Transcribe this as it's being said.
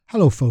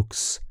Hello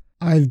folks,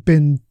 I've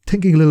been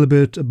thinking a little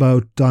bit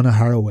about Donna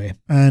Haraway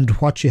and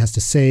what she has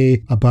to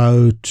say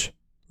about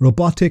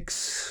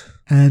robotics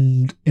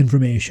and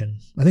information.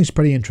 I think it's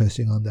pretty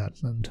interesting on that,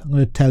 and I'm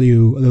going to tell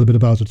you a little bit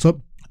about it.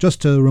 So,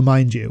 just to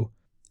remind you,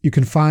 you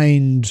can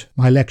find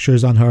my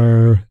lectures on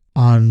her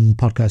on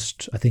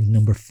podcast, I think,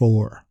 number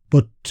 4.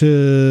 But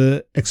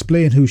to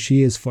explain who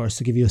she is first,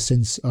 to give you a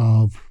sense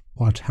of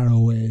what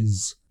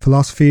Haraway's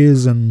philosophy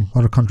is and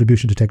what her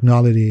contribution to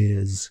technology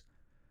is.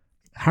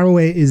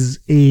 Haraway is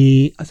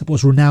a, I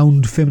suppose,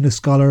 renowned feminist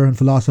scholar and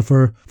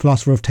philosopher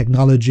of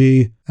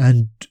technology,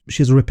 and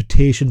she has a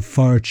reputation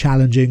for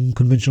challenging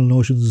conventional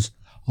notions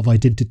of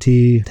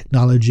identity,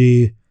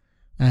 technology,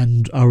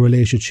 and our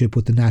relationship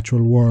with the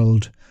natural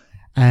world.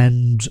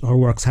 And her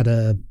works had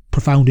a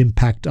profound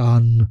impact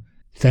on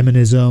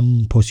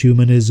feminism,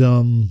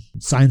 posthumanism,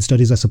 science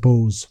studies, I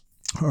suppose.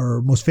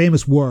 Her most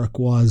famous work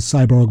was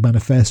Cyborg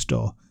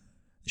Manifesto.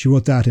 She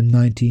wrote that in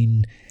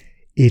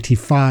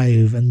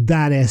 1985, and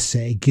that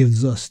essay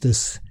gives us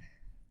this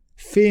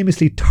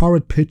famously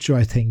torrid picture,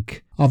 I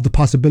think, of the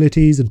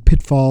possibilities and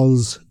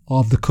pitfalls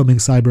of the coming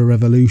cyber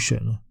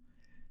revolution.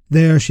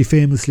 There she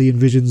famously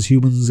envisions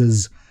humans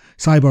as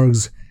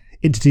cyborgs,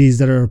 entities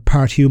that are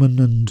part human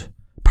and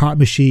part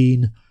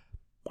machine,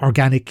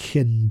 organic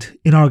and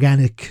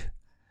inorganic,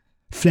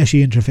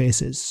 fleshy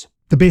interfaces.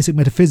 The basic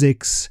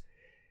metaphysics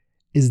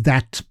is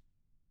that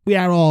we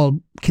are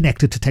all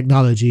connected to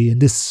technology,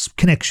 and this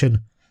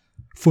connection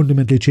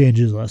fundamentally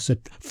changes us.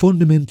 It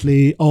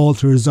fundamentally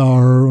alters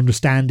our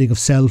understanding of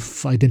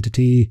self,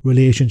 identity,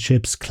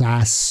 relationships,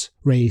 class,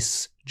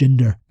 race,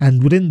 gender.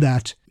 And within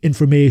that,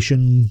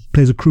 information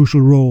plays a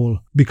crucial role,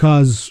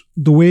 because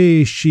the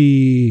way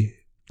she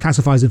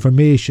classifies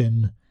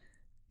information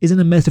is in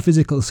a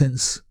metaphysical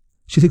sense.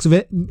 She thinks of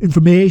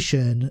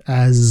information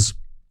as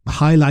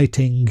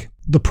highlighting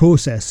the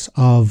process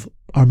of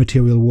our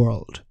material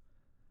world,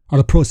 or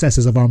the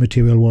processes of our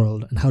material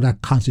world, and how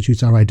that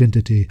constitutes our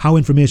identity, how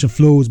information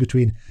flows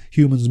between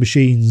humans,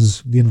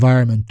 machines, the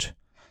environment,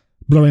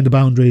 blurring the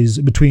boundaries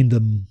between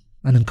them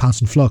and in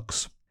constant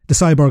flux. The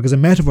cyborg as a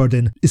metaphor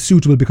then is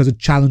suitable because it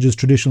challenges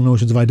traditional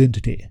notions of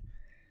identity.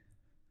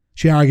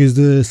 She argues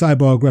the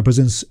cyborg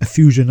represents a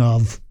fusion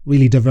of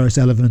really diverse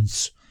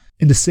elements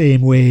in the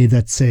same way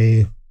that,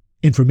 say,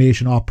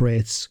 information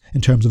operates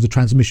in terms of the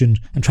transmission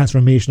and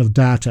transformation of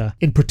data.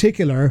 In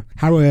particular,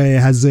 Haraway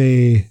has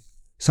a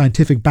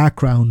scientific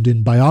background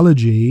in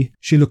biology.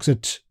 She looks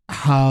at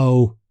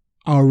how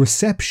our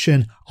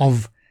reception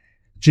of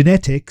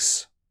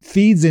genetics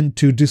feeds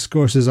into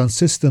discourses on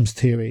systems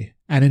theory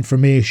and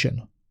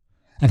information,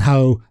 and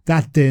how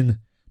that then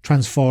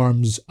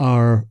transforms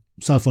our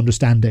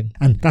self-understanding.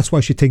 And that's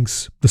why she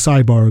thinks the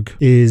cyborg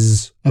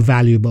is a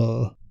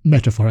valuable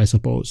metaphor, I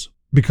suppose.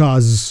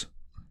 Because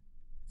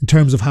in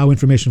terms of how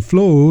information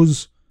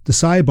flows, the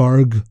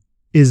cyborg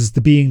is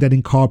the being that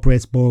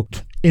incorporates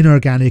both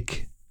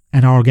inorganic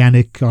and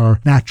organic,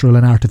 or natural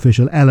and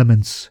artificial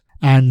elements.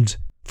 And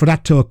for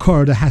that to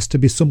occur, there has to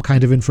be some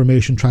kind of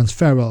information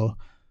transferal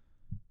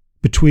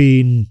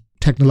between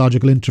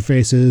technological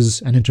interfaces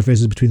and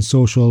interfaces between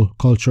social,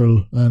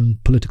 cultural,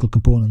 and political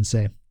components,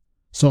 say.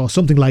 So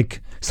something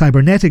like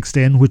cybernetics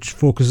then, which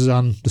focuses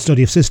on the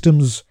study of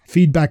systems,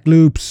 feedback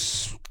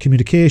loops,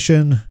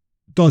 communication,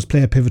 does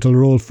play a pivotal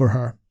role for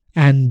her.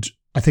 And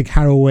I think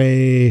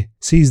Haraway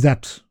sees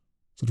that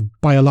sort of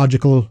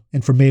biological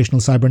informational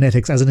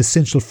cybernetics as an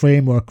essential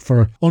framework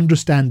for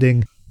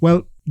understanding,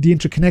 well, the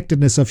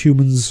interconnectedness of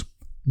humans,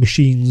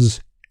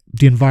 machines,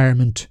 the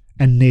environment,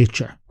 and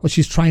nature. What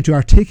she's trying to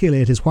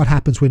articulate is what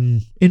happens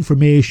when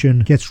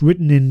information gets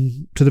written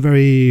into the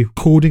very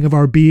coding of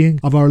our being,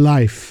 of our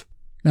life.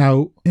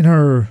 Now, in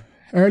her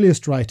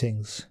earliest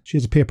writings, she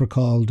has a paper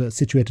called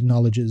Situated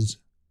Knowledges,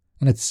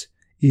 and it's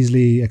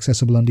easily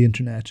accessible on the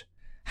internet.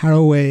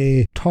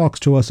 Haraway talks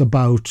to us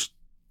about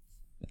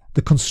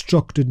the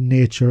constructed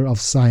nature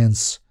of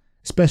science,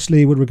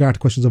 especially with regard to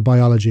questions of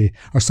biology,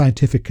 or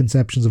scientific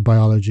conceptions of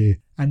biology.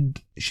 And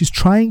she's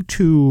trying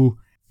to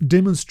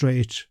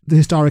demonstrate the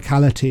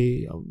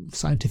historicality of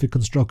scientific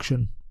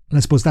construction. And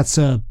I suppose that's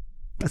a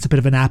bit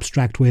of an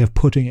abstract way of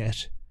putting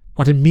it.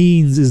 What it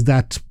means is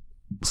that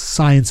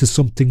science is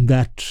something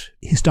that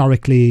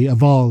historically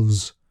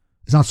evolves.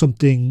 It's not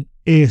something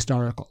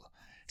ahistorical.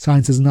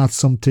 Science is not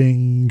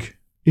something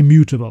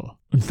immutable.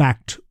 In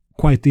fact,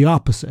 quite the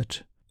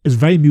opposite. It's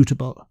very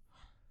mutable.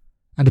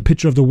 And the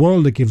picture of the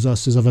world it gives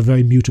us is of a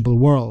very mutable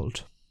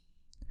world.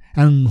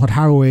 And what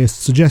Haraway is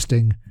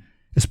suggesting,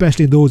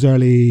 especially in those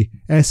early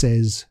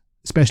essays,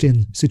 especially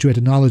in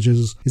Situated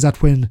Knowledges, is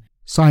that when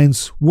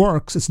science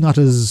works, it's not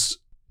as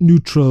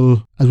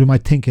neutral as we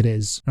might think it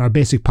is. And our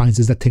basic points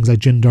is that things like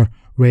gender,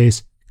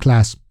 race,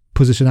 class,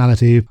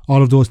 positionality,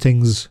 all of those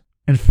things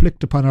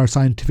inflict upon our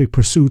scientific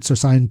pursuits or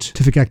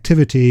scientific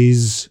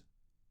activities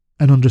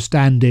an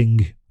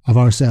understanding of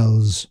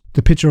ourselves.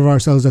 The picture of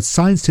ourselves that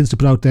science tends to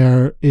put out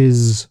there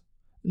is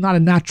not a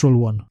natural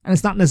one, and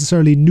it's not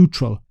necessarily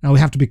neutral. Now, we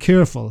have to be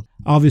careful.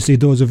 Obviously,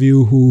 those of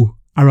you who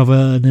are of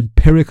an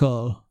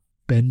empirical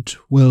bent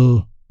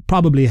will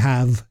probably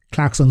have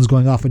klaxons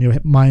going off in your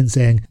mind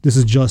saying this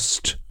is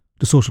just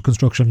the social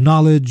construction of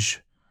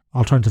knowledge,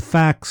 alternative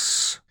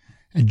facts,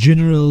 a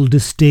general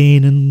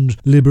disdain and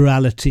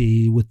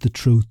liberality with the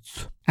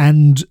truth.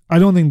 And I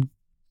don't think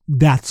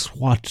that's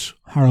what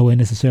Haraway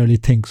necessarily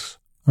thinks.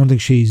 I don't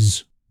think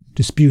she's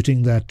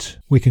disputing that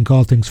we can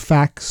call things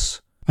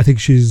facts. I think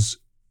she's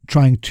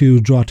trying to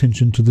draw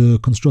attention to the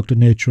constructed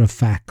nature of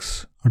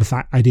facts, or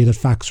the idea that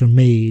facts are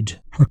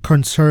made. Her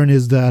concern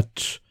is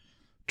that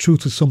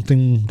truth is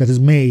something that is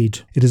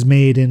made. It is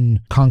made in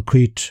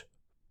concrete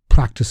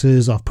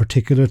practices of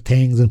particular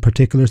things in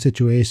particular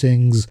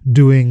situations,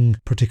 doing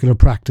particular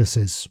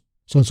practices.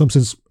 So in some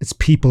sense, it's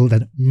people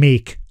that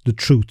make the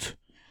truth.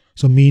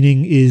 So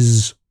meaning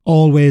is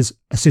always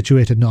a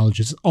situated knowledge.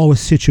 It's always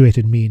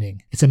situated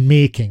meaning. It's a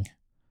making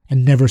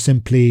and never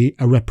simply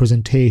a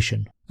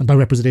representation. And by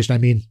representation, I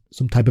mean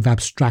some type of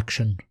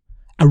abstraction,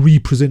 a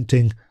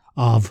representing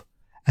of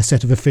a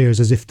set of affairs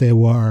as if they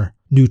were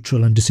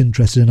neutral and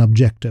disinterested and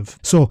objective.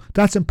 So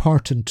that's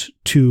important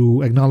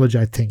to acknowledge,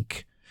 I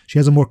think. She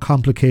has a more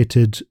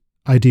complicated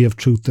idea of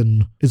truth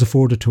than is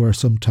afforded to her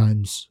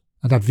sometimes.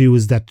 And that view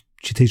is that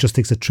she just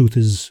thinks that truth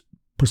is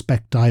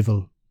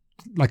perspectival,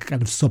 like a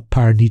kind of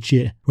subpar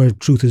Nietzsche, where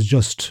truth is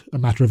just a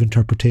matter of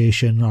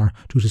interpretation, or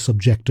truth is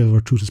subjective, or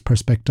truth is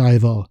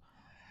perspectival.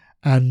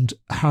 And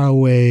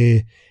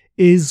Haraway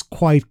is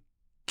quite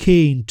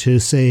keen to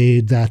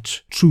say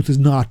that truth is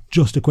not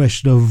just a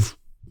question of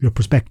your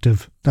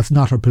perspective. That's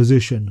not her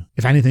position.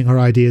 If anything, her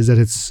idea is that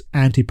it's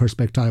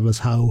anti-perspectival, is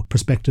how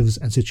perspectives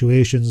and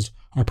situations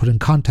are put in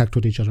contact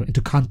with each other,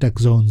 into contact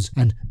zones,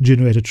 and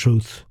generate a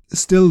truth.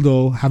 Still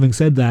though, having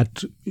said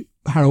that,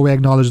 Haraway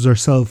acknowledges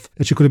herself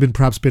that she could have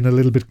perhaps been a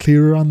little bit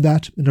clearer on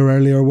that in her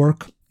earlier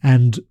work.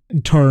 And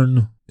in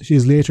turn, she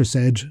has later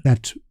said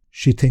that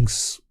she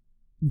thinks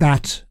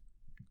that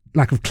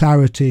lack of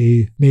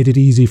clarity made it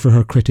easy for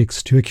her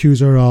critics to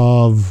accuse her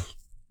of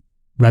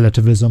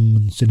relativism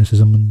and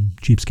cynicism and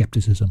cheap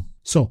skepticism.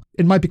 So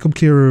it might become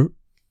clearer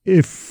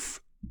if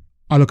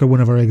I look at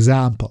one of her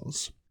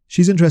examples.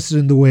 She's interested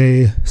in the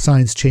way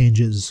science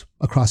changes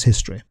across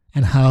history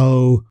and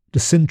how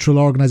the central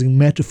organising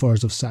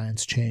metaphors of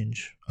science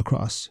change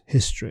across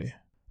history.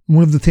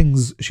 One of the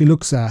things she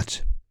looks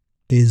at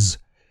is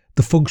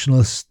the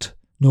functionalist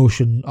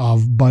notion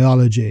of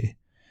biology.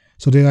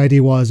 So the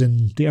idea was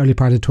in the early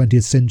part of the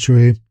 20th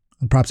century,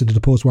 and perhaps into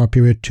the post-war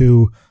period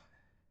too,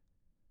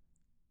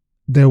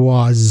 there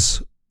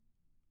was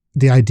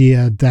the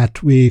idea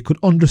that we could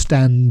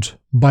understand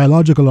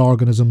biological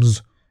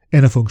organisms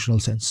in a functional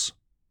sense.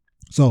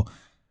 So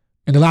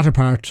in the latter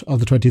part of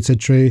the 20th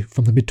century,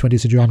 from the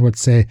mid-20th century onwards,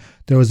 say,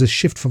 there was a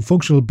shift from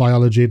functional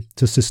biology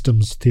to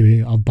systems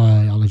theory of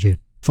biology,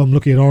 from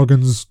looking at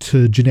organs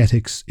to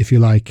genetics, if you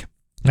like.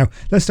 Now,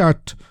 let's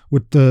start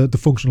with the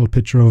functional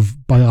picture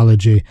of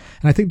biology.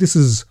 And I think this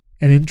is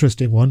an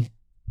interesting one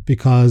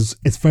because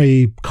it's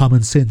very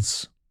common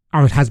sense,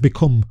 or it has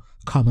become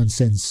common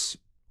sense.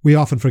 We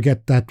often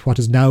forget that what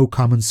is now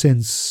common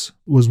sense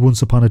was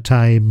once upon a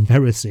time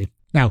heresy.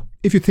 Now,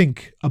 if you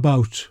think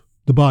about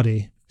the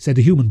body, say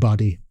the human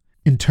body,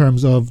 in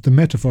terms of the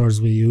metaphors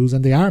we use,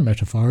 and they are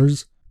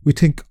metaphors, we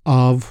think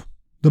of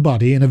the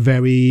body in a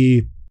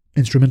very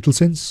instrumental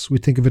sense. We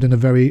think of it in a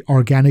very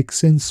organic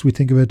sense. We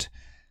think of it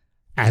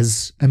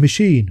as a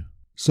machine.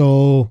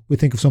 So we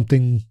think of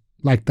something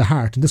like the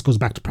heart, and this goes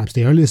back to perhaps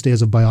the earliest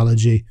days of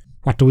biology.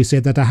 What do we say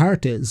that the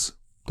heart is?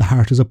 The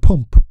heart is a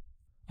pump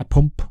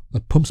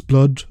that pumps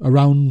blood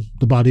around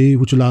the body,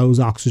 which allows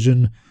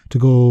oxygen to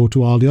go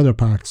to all the other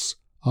parts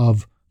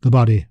of the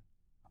body.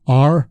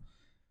 Or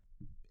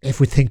if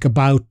we think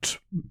about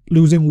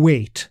losing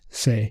weight,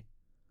 say,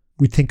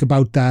 we think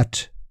about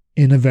that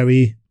in a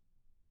very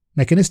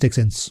mechanistic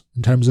sense,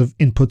 in terms of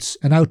inputs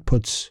and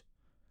outputs.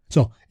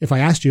 So if I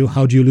asked you,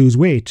 how do you lose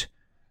weight?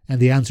 And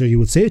the answer you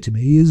would say to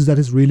me is that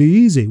it's really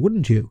easy,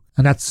 wouldn't you?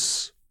 And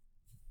that's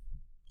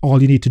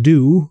all you need to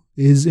do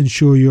is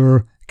ensure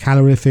your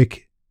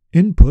calorific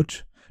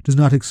input does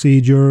not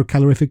exceed your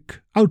calorific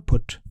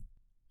output.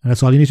 And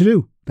that's all you need to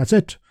do. That's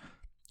it.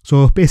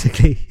 So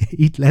basically,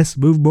 eat less,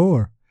 move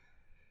more.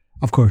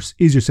 Of course,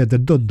 easier said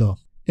than done though.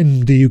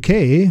 In the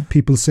UK,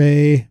 people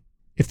say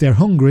if they're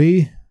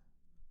hungry,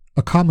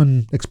 a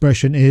common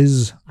expression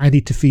is, I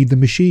need to feed the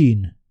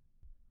machine.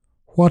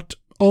 What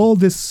all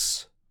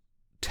this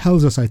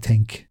tells us, I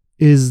think,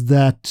 is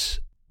that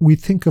we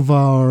think of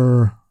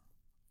our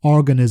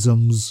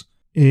organisms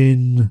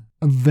in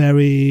a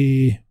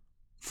very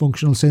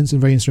functional sense, in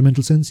a very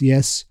instrumental sense,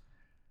 yes,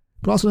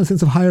 but also in a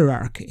sense of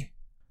hierarchy.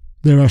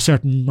 There are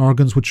certain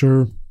organs which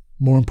are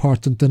more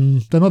important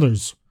than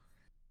others.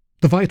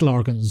 The vital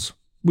organs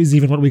is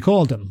even what we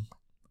call them.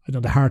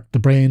 The heart, the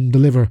brain, the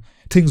liver,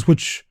 things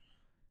which,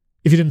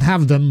 if you didn't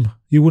have them,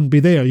 you wouldn't be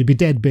there, you'd be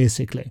dead,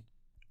 basically.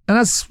 And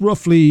that's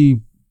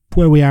roughly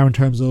where we are in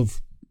terms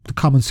of the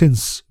common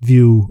sense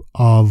view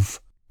of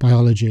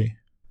biology.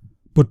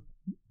 But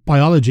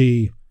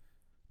biology,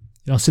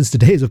 since the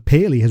days of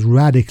Paley, has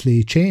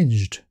radically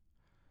changed.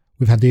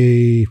 We've had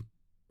the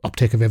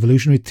uptake of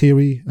evolutionary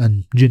theory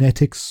and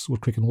genetics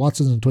with Crick and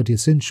Watson in the 20th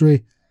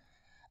century.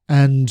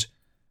 And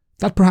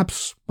that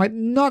perhaps might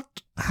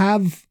not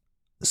have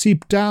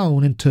seeped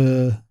down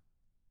into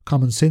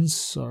common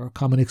sense or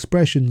common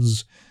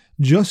expressions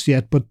just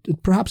yet, but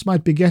it perhaps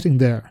might be getting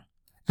there.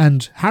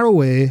 And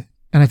Haraway,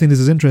 and I think this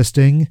is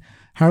interesting,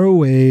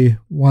 Haraway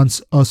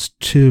wants us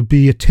to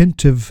be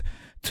attentive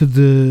to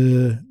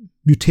the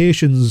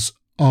mutations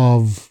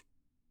of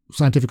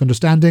scientific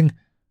understanding,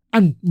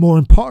 and more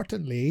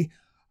importantly,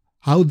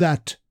 how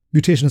that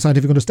mutation of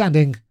scientific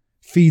understanding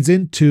feeds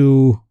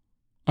into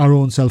our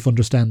own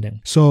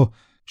self-understanding. So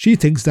she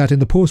thinks that in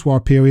the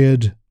post-war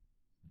period,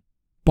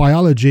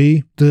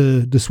 biology,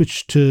 the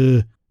switch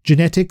to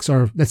genetics,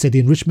 or let's say the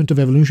enrichment of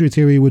evolutionary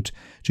theory with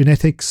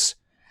genetics,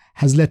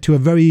 has led to a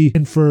very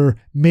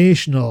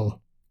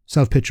informational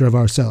self-picture of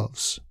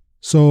ourselves.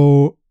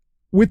 So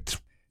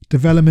with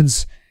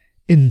developments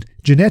in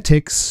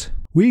genetics,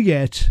 we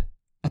get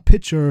a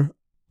picture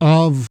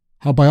of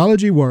how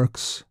biology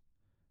works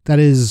that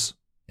is,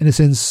 in a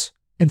sense,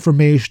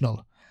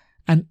 informational.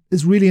 And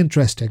it's really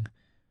interesting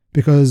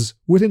because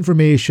with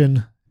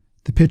information,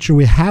 the picture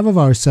we have of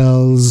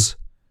ourselves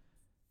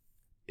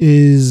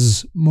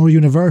is more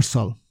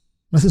universal.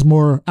 This is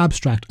more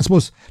abstract, I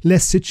suppose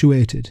less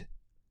situated,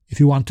 if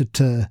you wanted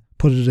to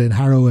put it in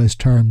Haraway's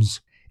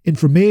terms.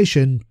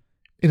 Information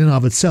in and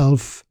of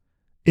itself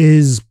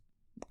is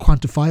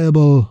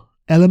quantifiable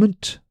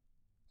element,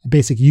 a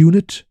basic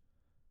unit,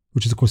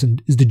 which is of course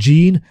is the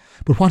gene,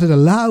 but what it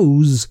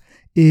allows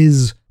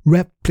is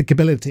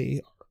replicability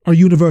or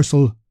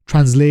universal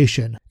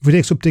translation. If we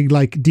take something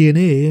like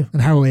DNA,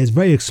 and Haraway is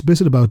very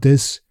explicit about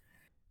this,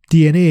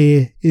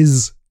 DNA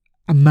is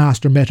a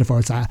master metaphor,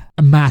 it's a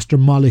master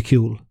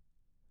molecule.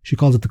 She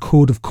calls it the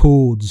code of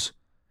codes,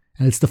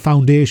 and it's the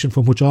foundation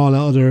from which all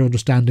other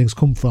understandings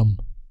come from.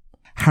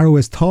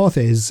 Haraway's thought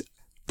is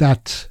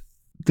that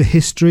the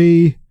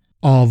history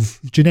of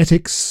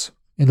genetics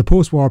in the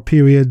post-war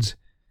period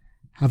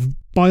have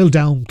boiled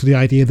down to the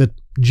idea that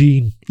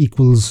gene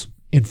equals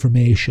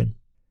information.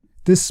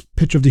 This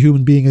picture of the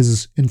human being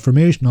as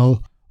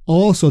informational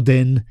also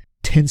then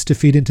tends to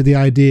feed into the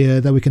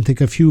idea that we can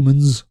think of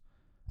humans,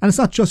 and it's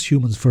not just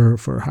humans for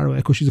Haraway,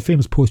 because she's a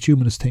famous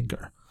post-humanist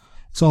thinker.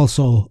 It's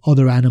also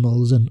other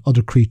animals and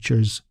other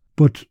creatures.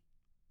 But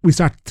we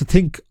start to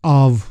think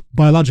of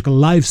biological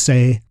life,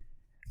 say,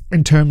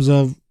 in terms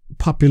of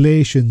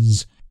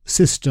populations,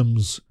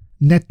 systems,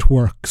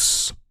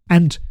 networks.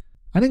 And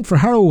I think for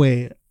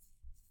Haraway,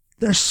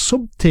 there's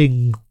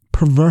something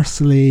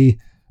perversely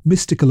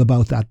mystical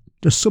about that.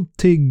 There's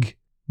something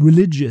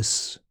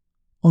religious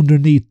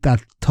underneath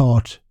that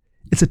thought.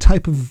 It's a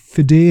type of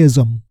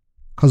fideism,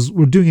 because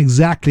we're doing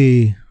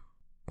exactly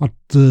what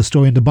the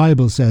story in the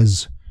Bible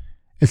says.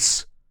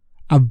 It's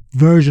a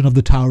version of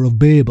the Tower of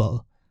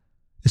Babel.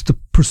 It's the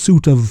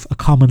pursuit of a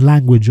common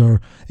language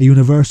or a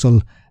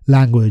universal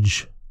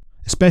language,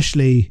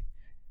 especially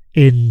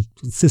in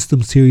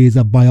systems theories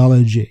of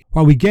biology.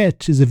 What we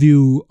get is a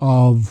view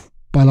of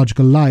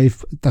biological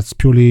life that's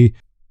purely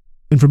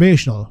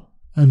informational,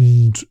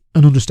 and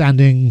an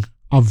understanding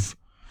of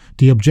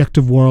the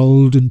objective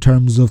world in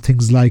terms of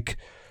things like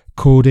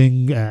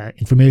coding,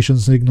 information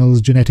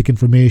signals, genetic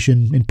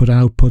information, input and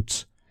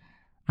output.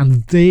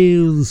 And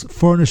these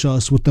furnish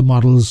us with the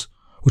models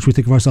which we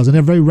think of ourselves, and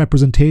they're very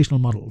representational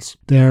models.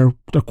 They're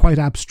quite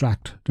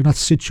abstract. They're not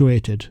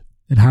situated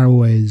in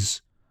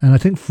Haraway's. And I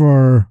think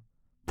for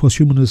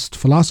posthumanist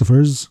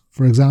philosophers,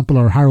 for example,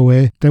 or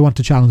Haraway, they want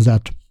to challenge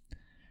that.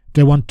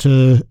 They want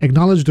to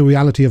acknowledge the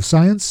reality of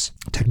science,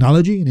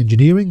 technology and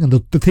engineering, and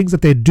the things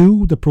that they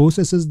do, the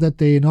processes that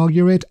they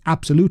inaugurate,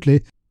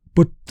 absolutely.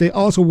 But they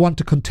also want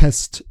to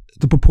contest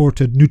the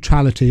purported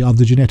neutrality of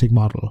the genetic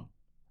model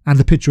and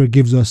the picture it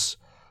gives us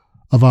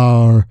of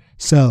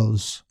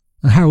ourselves.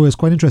 And Haraway is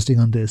quite interesting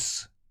on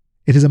this.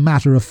 It is a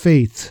matter of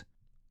faith.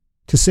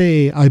 To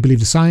say, I believe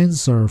the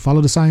science, or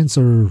follow the science,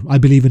 or I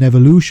believe in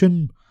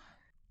evolution,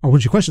 or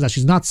when she questions that,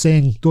 she's not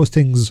saying those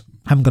things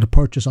haven't got a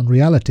purchase on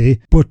reality,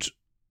 but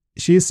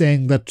she is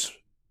saying that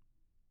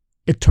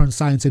it turns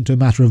science into a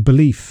matter of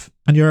belief.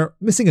 And you're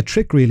missing a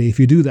trick, really, if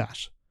you do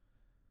that.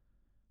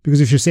 Because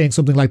if you're saying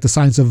something like the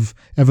science of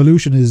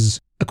evolution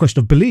is a question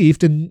of belief,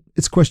 then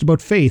it's a question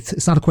about faith.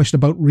 It's not a question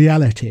about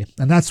reality.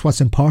 And that's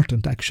what's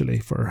important, actually,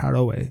 for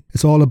Haraway.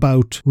 It's all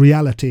about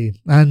reality.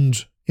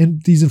 And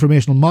in these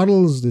informational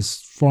models,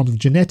 this form of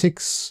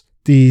genetics,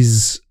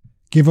 these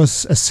give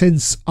us a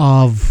sense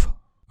of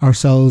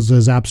ourselves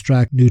as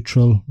abstract,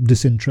 neutral,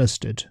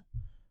 disinterested,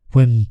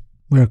 when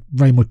we're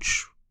very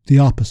much the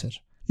opposite.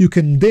 You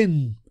can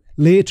then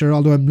later,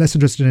 although I'm less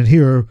interested in it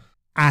here,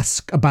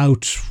 ask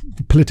about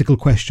political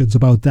questions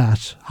about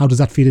that. How does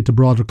that feed into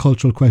broader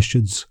cultural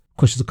questions?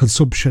 Questions of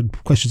consumption,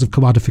 questions of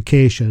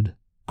commodification,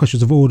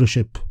 questions of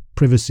ownership,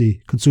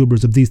 privacy,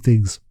 consumerism, these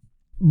things.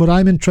 But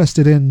I'm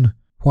interested in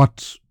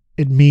what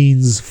it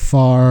means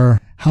for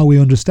how we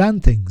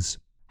understand things.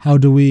 How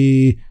do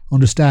we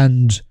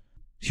understand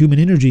human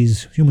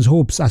energies, humans'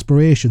 hopes,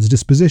 aspirations,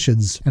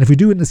 dispositions? And if we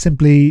do it in a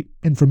simply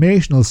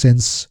informational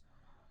sense,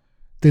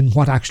 then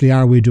what actually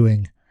are we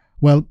doing?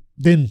 Well,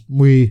 then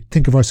we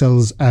think of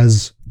ourselves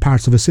as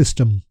parts of a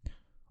system,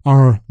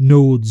 are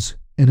nodes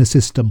in a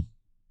system.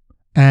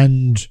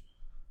 And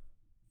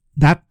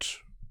that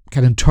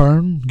can in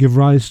turn give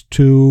rise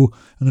to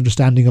an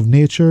understanding of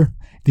nature,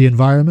 the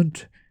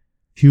environment,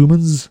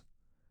 humans,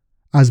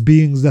 as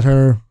beings that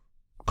are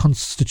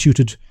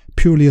constituted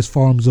purely as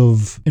forms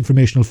of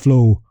informational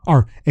flow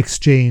or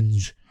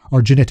exchange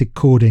or genetic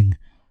coding.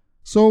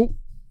 So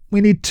we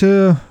need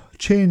to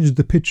change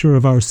the picture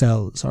of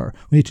ourselves, or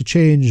we need to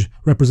change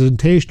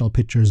representational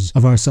pictures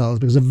of ourselves,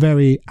 because it's a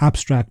very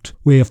abstract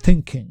way of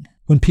thinking.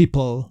 When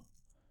people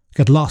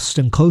get lost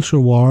in culture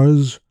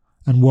wars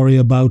and worry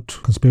about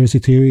conspiracy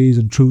theories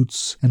and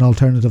truths and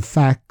alternative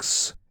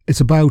facts,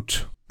 it's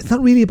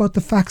not really about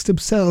the facts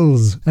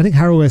themselves. I think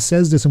Haraway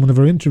says this in one of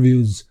her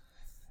interviews.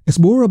 It's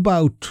more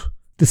about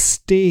the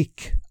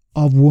stake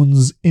of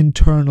one's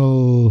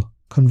internal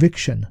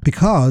conviction.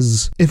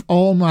 Because if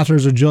all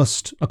matters are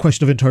just a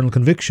question of internal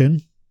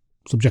conviction,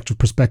 subjective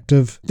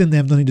perspective, then they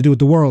have nothing to do with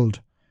the world.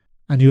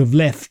 And you have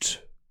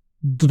left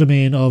the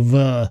domain of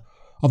the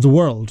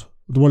world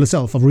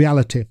itself, of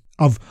reality,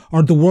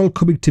 or the world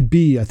coming to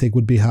be, I think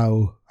would be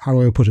how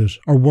Haraway put it,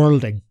 or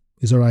worlding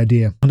is her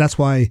idea. And that's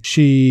why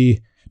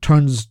she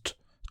turns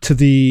to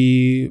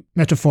the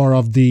metaphor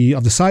of the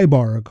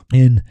cyborg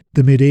in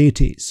the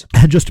mid-80s.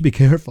 And just to be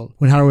careful,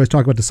 when Haraway is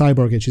talking about the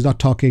cyborg, she's not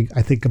talking,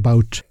 I think,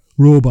 about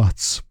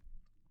robots,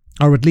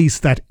 or at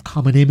least that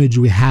common image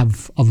we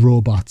have of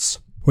robots,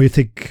 where you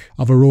think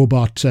of a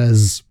robot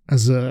as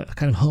a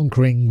kind of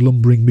hunkering,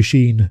 lumbering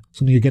machine,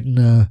 something you get in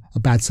a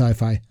bad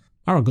sci-fi,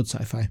 or a good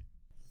sci-fi.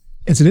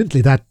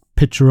 Incidentally, that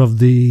picture of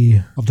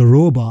the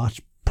robot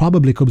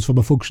probably comes from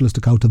a functionalist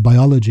account of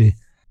biology.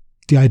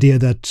 The idea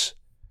that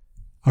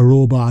a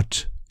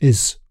robot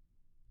is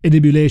an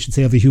emulation,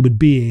 say, of a human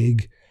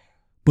being,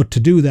 but to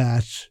do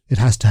that, it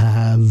has to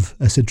have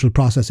a central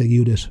processing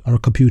unit or a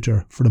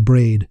computer for the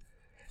brain,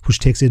 which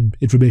takes in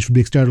information from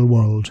the external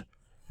world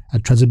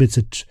and transmits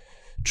it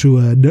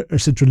through a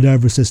central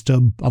nervous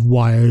system of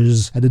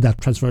wires, and then that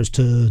transfers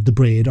to the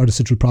brain or the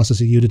central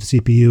processing unit, the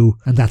CPU,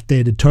 and that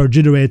then in turn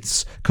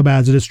generates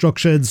commands and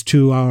instructions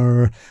to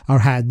our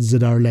hands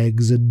and our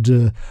legs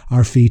and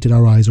our feet and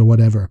our eyes or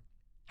whatever.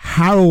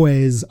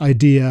 Haraway's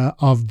idea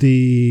of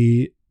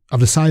the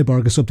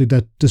cyborg is something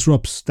that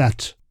disrupts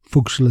that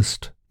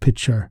functionalist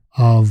picture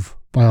of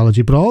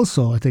biology, but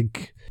also, I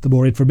think, the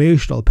more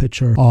informational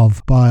picture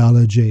of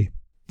biology.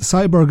 The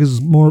cyborg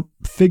is more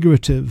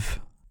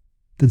figurative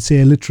than, say,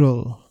 a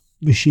literal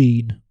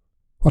machine.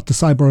 What the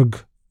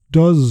cyborg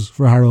does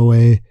for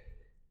Haraway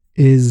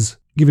is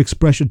give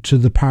expression to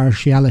the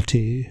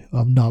partiality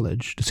of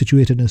knowledge, the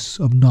situatedness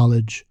of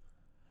knowledge.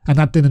 And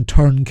that then in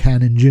turn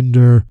can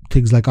engender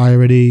things like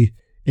irony,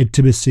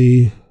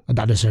 intimacy, and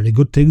not necessarily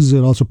good things,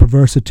 and also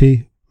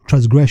perversity,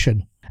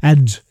 transgression.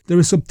 And there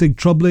is something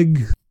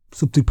troubling,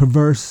 something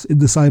perverse in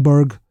the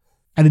cyborg,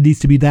 and it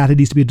needs to be that. It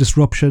needs to be a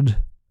disruption,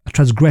 a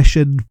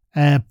transgression.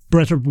 A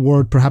better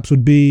word perhaps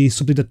would be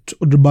something that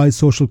undermines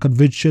social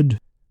convention,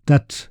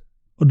 that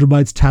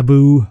undermines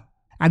taboo,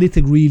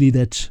 anything really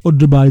that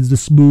undermines the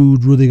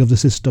smooth running of the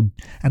system.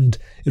 And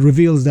it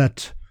reveals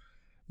that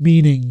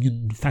meaning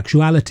and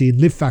factuality and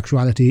lived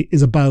factuality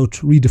is about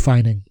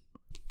redefining.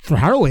 For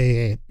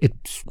Haraway,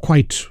 it's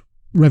quite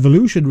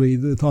revolutionary,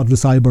 the thought of the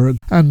cyborg.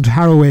 And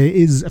Haraway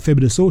is a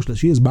feminist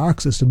socialist. She is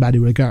Marxist in many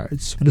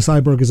regards. And the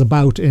cyborg is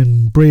about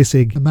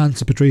embracing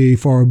emancipatory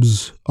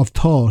forms of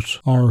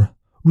thought, or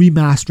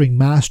remastering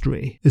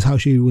mastery is how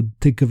she would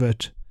think of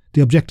it.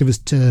 The objective is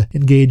to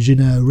engage in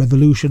a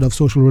revolution of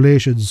social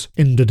relations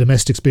in the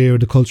domestic sphere,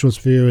 the cultural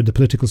sphere, the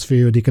political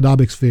sphere, the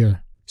economic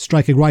sphere,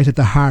 striking right at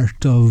the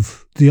heart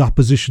of the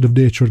opposition of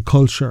nature and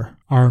culture,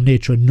 or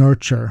nature and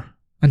nurture.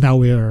 And now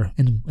we are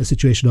in a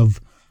situation of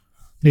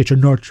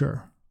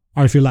nature-nurture,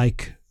 or if you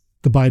like,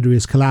 the binary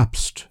is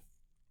collapsed,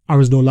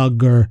 or is no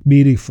longer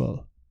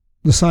meaningful.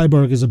 The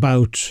cyborg is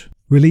about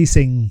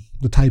releasing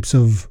the types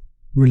of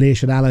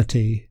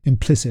relationality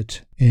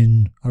implicit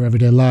in our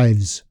everyday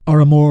lives,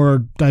 or a more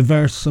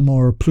diverse, a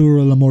more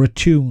plural, a more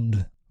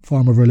attuned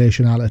form of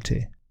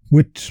relationality.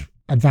 With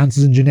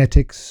advances in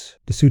genetics,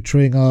 the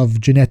suturing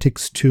of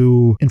genetics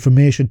to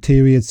information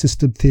theory and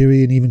system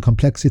theory and even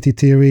complexity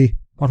theory,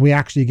 what we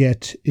actually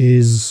get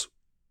is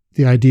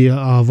the idea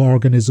of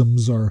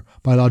organisms or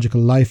biological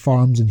life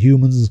forms and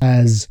humans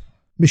as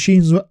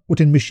machines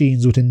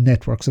within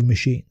networks of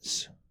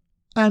machines.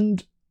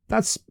 And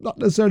that's not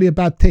necessarily a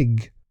bad thing.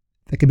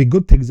 There can be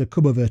good things that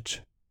come of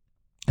it.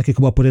 I can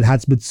come up with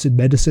enhancements in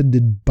medicine,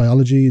 in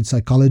biology, in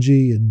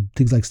psychology, and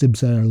things like stem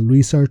cell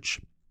research.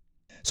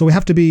 So we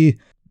have to be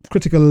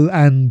critical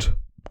and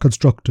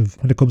constructive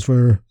when it comes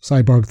for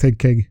cyborg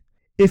thinking.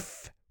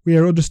 If we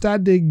are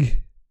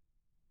understanding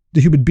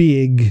the human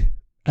being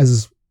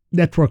as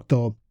network,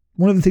 though,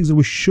 one of the things that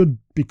we should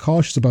be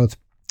cautious about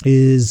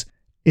is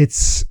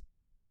its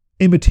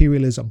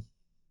immaterialism.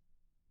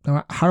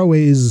 Now,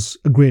 Haraway is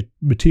a great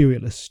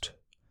materialist,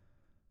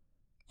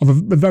 of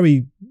a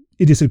very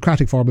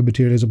idiosyncratic form of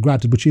materialism,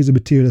 granted, but she is a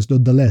materialist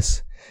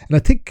nonetheless. And I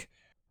think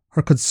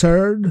her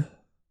concern,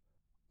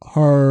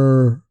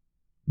 her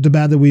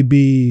demand that we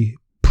be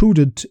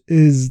prudent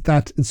is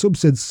that in some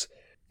sense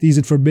these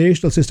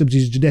informational systems,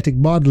 these genetic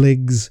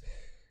modelings,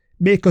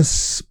 make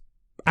us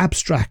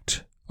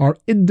abstract or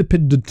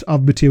independent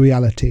of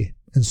materiality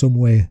in some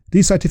way.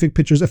 These scientific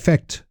pictures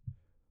affect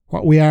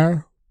what we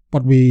are,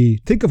 what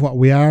we think of what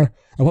we are,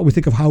 and what we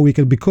think of how we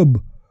can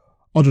become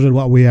other than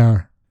what we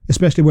are,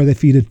 especially where they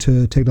feed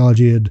into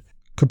technology and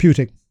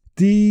computing.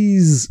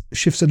 These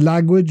shifts in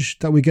language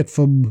that we get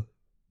from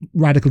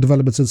radical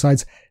developments in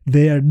science,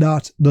 they are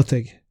not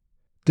nothing.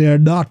 They are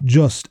not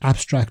just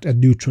abstract and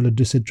neutral and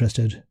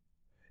disinterested.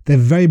 They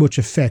very much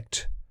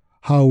affect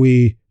how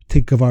we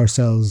think of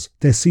ourselves.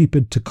 They seep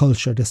into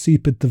culture, they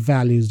seep into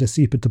values, they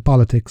seep into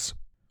politics.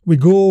 We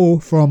go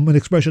from an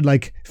expression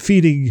like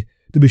feeding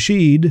the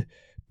machine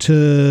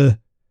to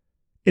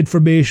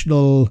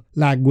informational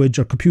language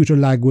or computer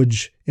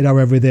language in our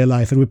everyday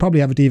life, and we probably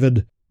haven't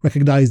even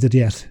recognised it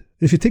yet.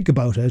 If you think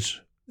about it,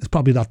 it's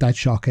probably not that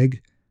shocking.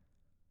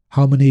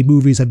 How many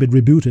movies have been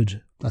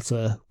rebooted? That's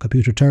a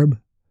computer term.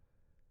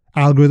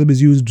 Algorithm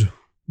is used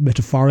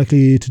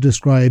metaphorically to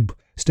describe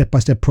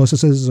step-by-step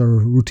processes or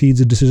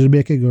routines in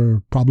decision-making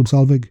or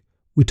problem-solving.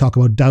 We talk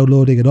about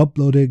downloading and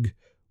uploading.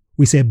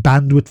 We say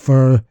bandwidth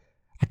for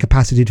a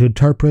capacity to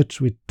interpret.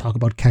 We talk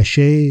about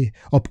cache,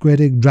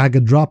 upgrading, drag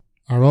and drop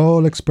are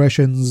all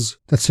expressions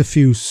that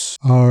suffuse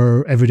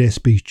our everyday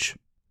speech.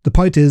 The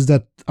point is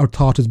that our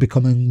thought is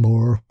becoming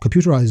more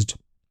computerized.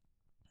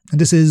 And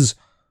this is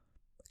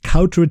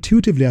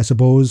counterintuitively, I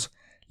suppose,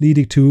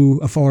 leading to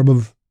a form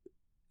of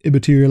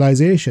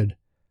immaterialization.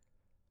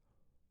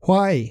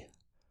 Why?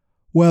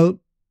 Well,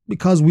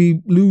 because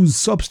we lose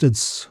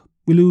substance,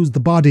 we lose the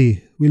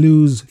body, we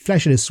lose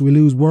fleshiness, we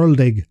lose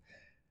worlding.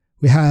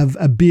 We have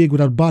a being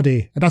without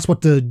body, and that's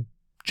what the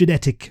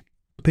genetic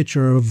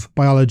picture of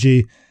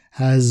biology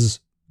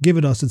has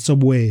given us in some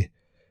way.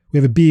 We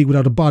have a being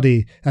without a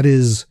body, that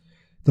is,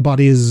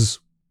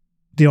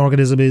 the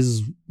organism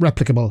is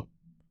replicable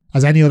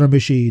as any other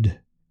machine,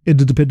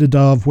 independent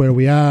of where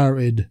we are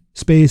in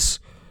space,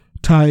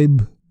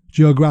 time,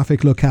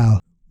 geographic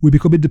locale. We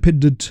become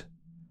independent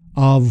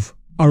of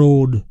our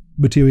own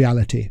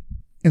materiality.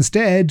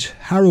 Instead,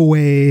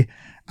 Haraway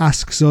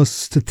asks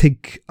us to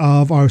think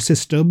of our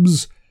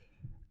systems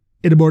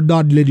in a more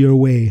non-linear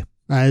way,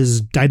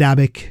 as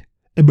dynamic,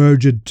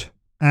 emergent,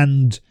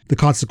 and the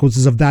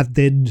consequences of that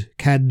then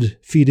can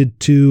feed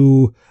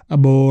into a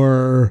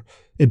more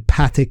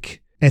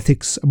empathic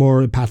ethics, a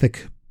more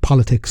empathic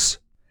politics.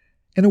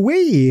 In a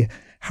way,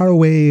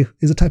 Haraway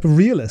is a type of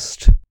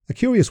realist, a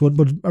curious one,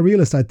 but a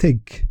realist, I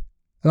think.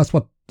 And that's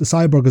what the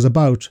cyborg is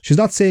about. She's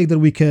not saying that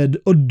we can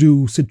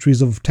undo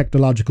centuries of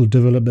technological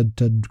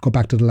development and go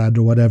back to the land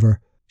or whatever.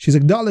 She's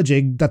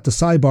acknowledging that the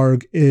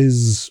cyborg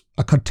is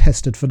a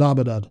contested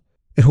phenomenon.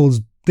 It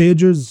holds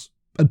dangers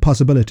and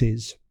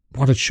possibilities.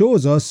 What it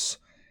shows us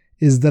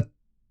is that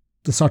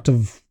the sort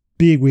of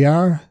being we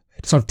are,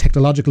 the sort of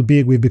technological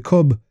being we've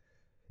become,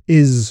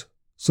 is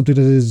something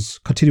that is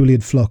continually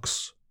in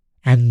flux.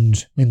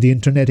 And in the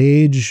internet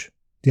age,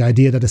 the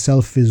idea that a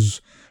self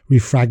is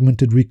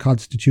refragmented,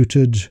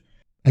 reconstituted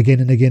again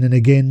and again and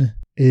again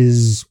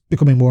is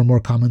becoming more and more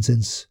common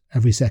sense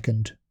every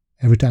second,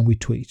 every time we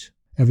tweet,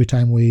 every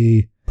time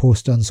we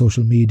post on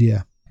social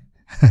media,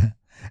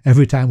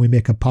 every time we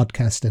make a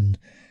podcast and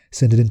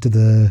send it into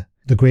the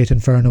great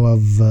inferno of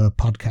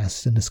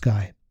podcasts in the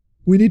sky.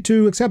 We need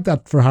to accept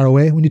that for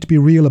Haraway. We need to be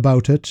real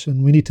about it,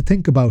 and we need to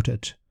think about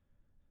it.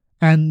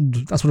 And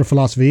that's what her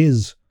philosophy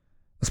is.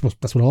 I suppose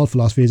that's what all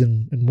philosophy is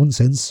in one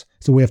sense.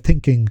 It's a way of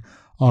thinking,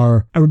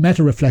 or a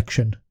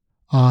meta-reflection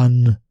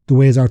on the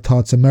ways our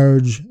thoughts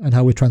emerge and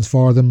how we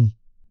transform them.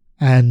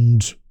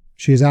 And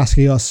she is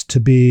asking us to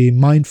be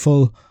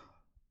mindful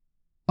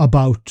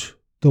about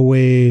the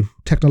way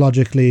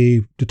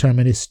technologically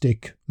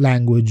deterministic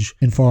language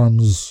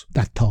informs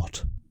that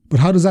thought. But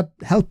how does that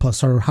help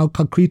us, or how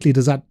concretely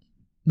does that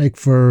make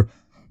for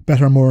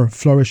better, more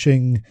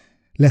flourishing,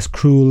 less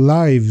cruel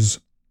lives?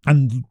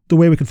 And the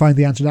way we can find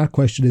the answer to that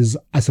question is,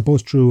 I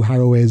suppose, through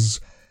Haraway's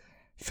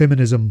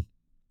feminism.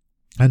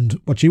 And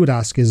what she would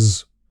ask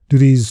is, do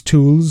these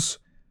tools,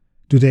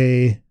 do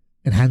they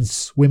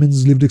enhance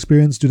women's lived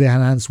experience? Do they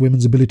enhance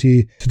women's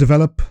ability to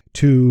develop,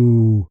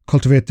 to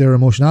cultivate their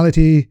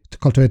emotionality, to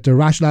cultivate their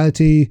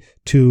rationality,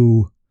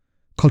 to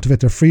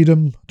cultivate their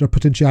freedom, their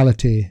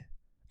potentiality?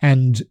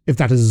 And if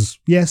that is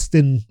yes,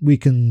 then we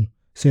can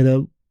say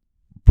that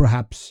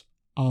perhaps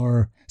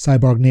our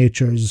cyborg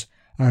natures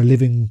are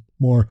living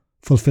more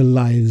fulfilled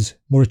lives,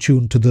 more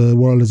attuned to the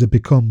world as it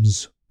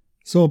becomes.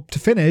 So to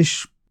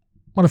finish,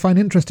 what I find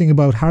interesting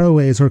about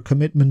Haraway is her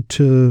commitment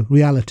to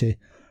reality,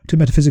 to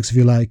metaphysics if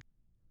you like.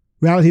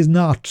 Reality is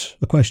not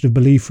a question of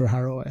belief for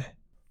Haraway.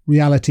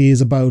 Reality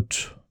is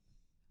about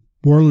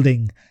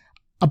worlding,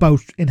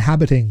 about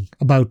inhabiting,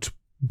 about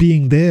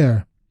being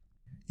there,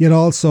 yet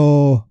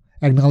also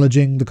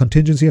acknowledging the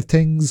contingency of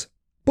things,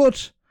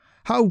 but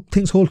how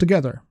things hold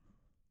together.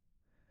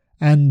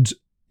 And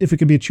if we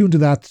can be attuned to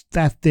that,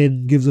 that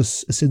then gives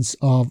us a sense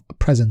of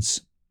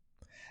presence,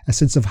 a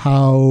sense of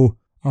how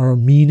our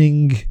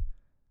meaning,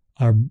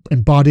 our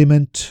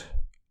embodiment,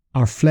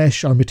 our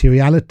flesh, our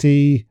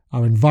materiality,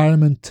 our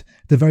environment,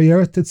 the very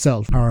earth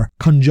itself are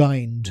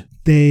conjoined.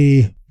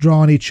 They draw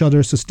on each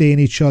other, sustain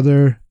each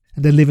other,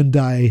 and they live and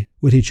die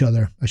with each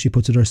other, as she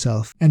puts it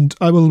herself. And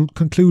I will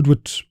conclude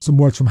with some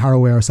words from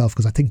Haraway herself,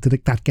 because I think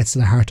that gets to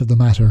the heart of the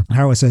matter.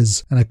 Haraway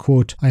says, and I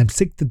quote, "I am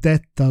sick to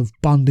death of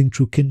bonding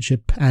through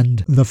kinship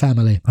and the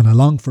family, and I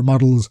long for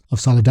models of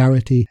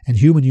solidarity and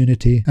human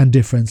unity and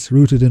difference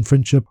rooted in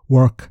friendship,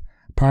 work,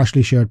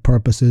 partially shared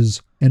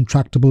purposes,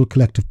 intractable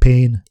collective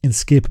pain,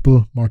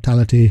 inescapable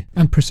mortality,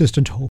 and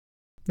persistent hope."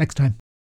 Next time.